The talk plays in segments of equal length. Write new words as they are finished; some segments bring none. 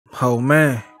Oh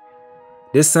man,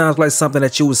 this sounds like something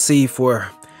that you would see for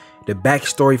the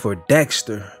backstory for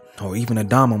Dexter or even a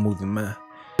Dahmer movie, man.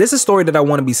 This is a story that I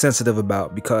want to be sensitive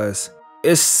about because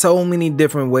it's so many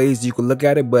different ways you could look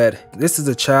at it, but this is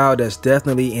a child that's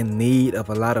definitely in need of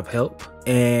a lot of help.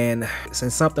 And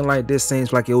since something like this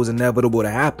seems like it was inevitable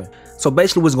to happen. So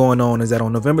basically what's going on is that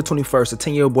on November 21st, a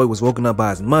 10-year-old boy was woken up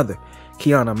by his mother,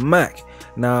 Kiana Mack.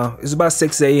 Now, it's about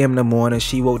 6 a.m. in the morning.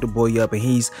 She woke the boy up and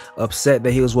he's upset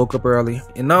that he was woke up early.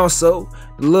 And also,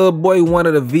 the little boy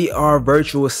wanted a VR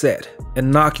virtual set,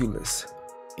 an Oculus,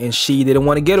 and she didn't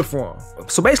want to get it for him.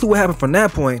 So basically what happened from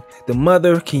that point, the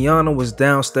mother, Kiana, was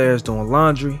downstairs doing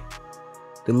laundry.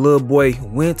 The little boy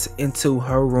went into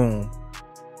her room,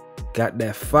 got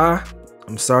that fire.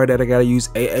 I'm sorry that I gotta use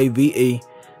AAVE,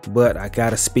 but I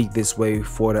gotta speak this way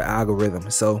for the algorithm.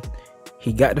 So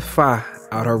he got the fire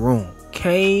out her room,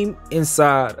 came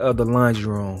inside of the laundry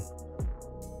room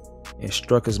and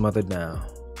struck his mother down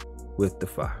with the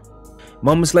fire.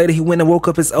 Moments later, he went and woke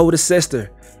up his older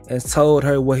sister and told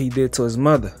her what he did to his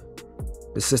mother.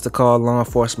 The sister called law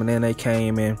enforcement and they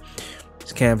came and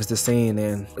canvassed the scene.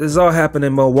 And this all happened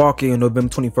in Milwaukee on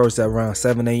November 21st at around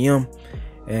 7 a.m.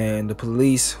 And the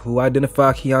police, who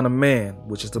identified Kiana Mann,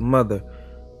 which is the mother,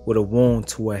 with a wound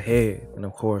to her head. And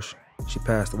of course, she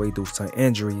passed away due to some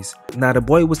injuries. Now the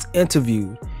boy was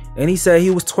interviewed and he said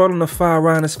he was twirling the fire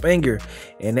around his finger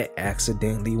and it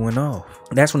accidentally went off.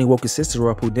 That's when he woke his sister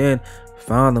up, who then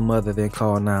found the mother, then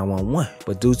called 911.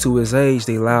 But due to his age,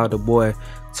 they allowed the boy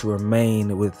to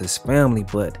remain with his family.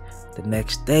 But the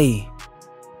next day,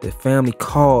 the family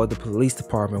called the police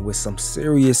department with some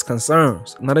serious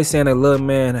concerns. Now they saying that little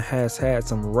man has had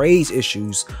some rage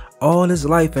issues all his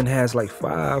life and has like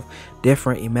 5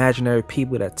 different imaginary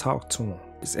people that talk to him.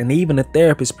 And even the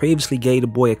therapist previously gave the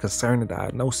boy a concerning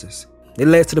diagnosis. It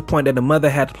led to the point that the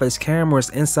mother had to place cameras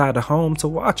inside the home to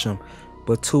watch him.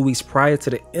 But 2 weeks prior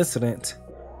to the incident,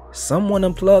 someone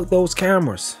unplugged those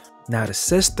cameras. Now the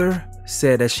sister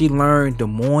said that she learned the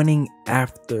morning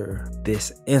after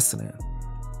this incident,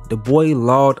 the boy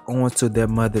logged onto their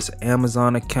mother's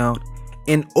Amazon account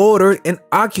and ordered an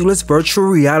Oculus virtual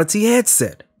reality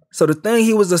headset. So the thing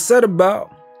he was upset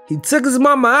about, he took his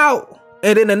mama out,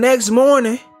 and then the next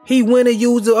morning, he went and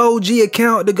used the OG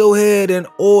account to go ahead and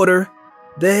order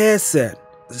the headset.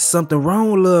 There's something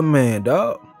wrong with little man,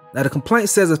 dog. Now the complaint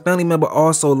says a family member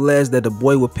also alleged that the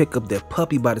boy would pick up their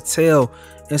puppy by the tail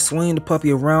and swing the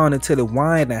puppy around until it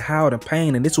whined and howled in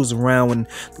pain. And this was around when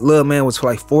the little man was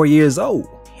like 4 years old.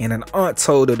 And an aunt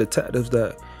told the detectives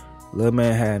that little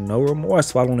man had no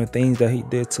remorse following the things that he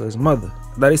did to his mother.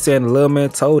 Now they saying the little man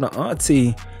told the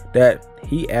auntie that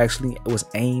he actually was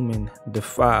aiming the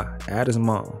fire at his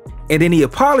mom. And then he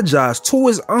apologized to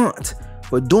his aunt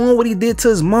for doing what he did to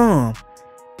his mom.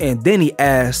 And then he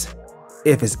asked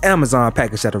if his Amazon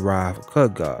package had arrived.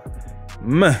 Good God,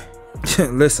 man.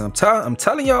 Listen, I'm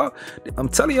telling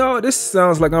y'all, this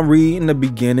sounds like I'm reading the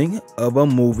beginning of a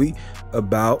movie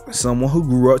about someone who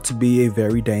grew up to be a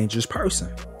very dangerous person.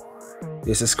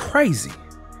 This is crazy.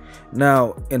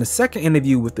 Now, in a second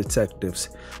interview with detectives,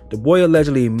 the boy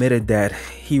allegedly admitted that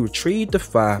he retrieved the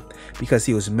file because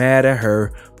he was mad at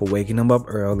her for waking him up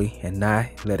early and not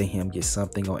letting him get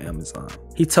something on Amazon.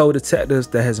 He told detectives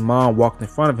that his mom walked in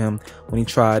front of him when he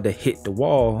tried to hit the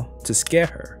wall to scare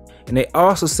her. And they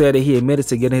also said that he admitted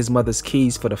to getting his mother's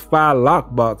keys for the file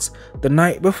lockbox the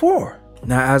night before.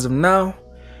 Now, as of now,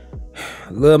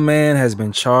 Lil Man has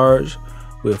been charged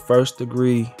with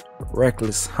first-degree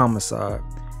reckless homicide.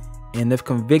 And if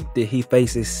convicted, he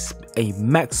faces a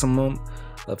maximum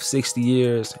of 60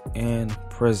 years in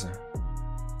prison.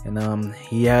 And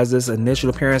he has this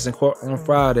initial appearance in court on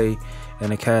Friday,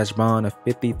 and a cash bond of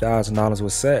 $50,000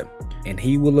 was set. And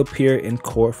he will appear in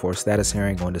court for a status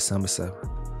hearing on December 7th.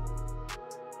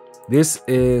 This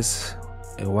is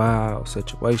a wild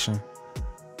situation.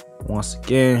 Once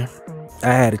again,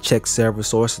 I had to check several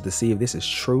sources to see if this is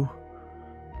true.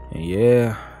 And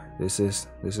yeah, this is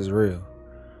real.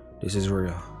 This is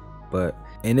real. But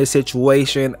in this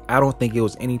situation, I don't think it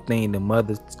was anything the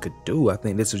mother could do. I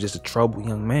think this was just a troubled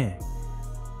young man,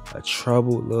 a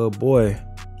troubled little boy.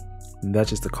 And that's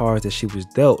just the cards that she was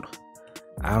dealt.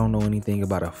 I don't know anything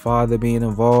about a father being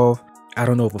involved. I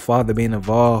don't know if a father being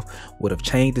involved would have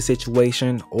changed the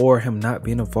situation, or him not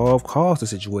being involved caused the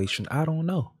situation. I don't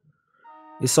know.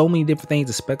 There's so many different things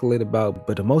to speculate about,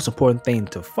 but the most important thing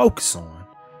to focus on,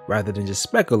 rather than just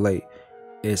speculate,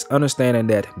 is understanding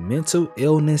that mental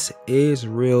illness is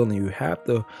real, and you have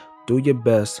to do your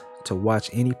best to watch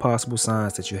any possible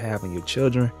signs that you have in your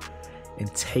children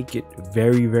and take it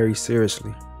very, very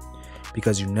seriously,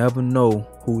 because you never know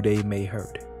who they may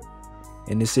hurt.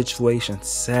 In this situation,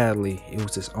 sadly, it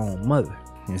was his own mother.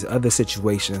 In his other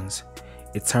situations,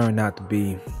 it turned out to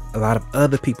be a lot of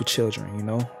other people's children, you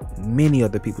know, many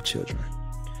other people's children.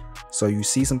 So you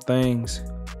see some things,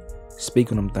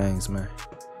 speak on them things, man.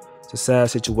 It's a sad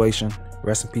situation.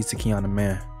 Rest in peace to Kiana,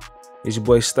 man. It's your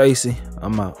boy Stacy.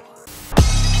 I'm out.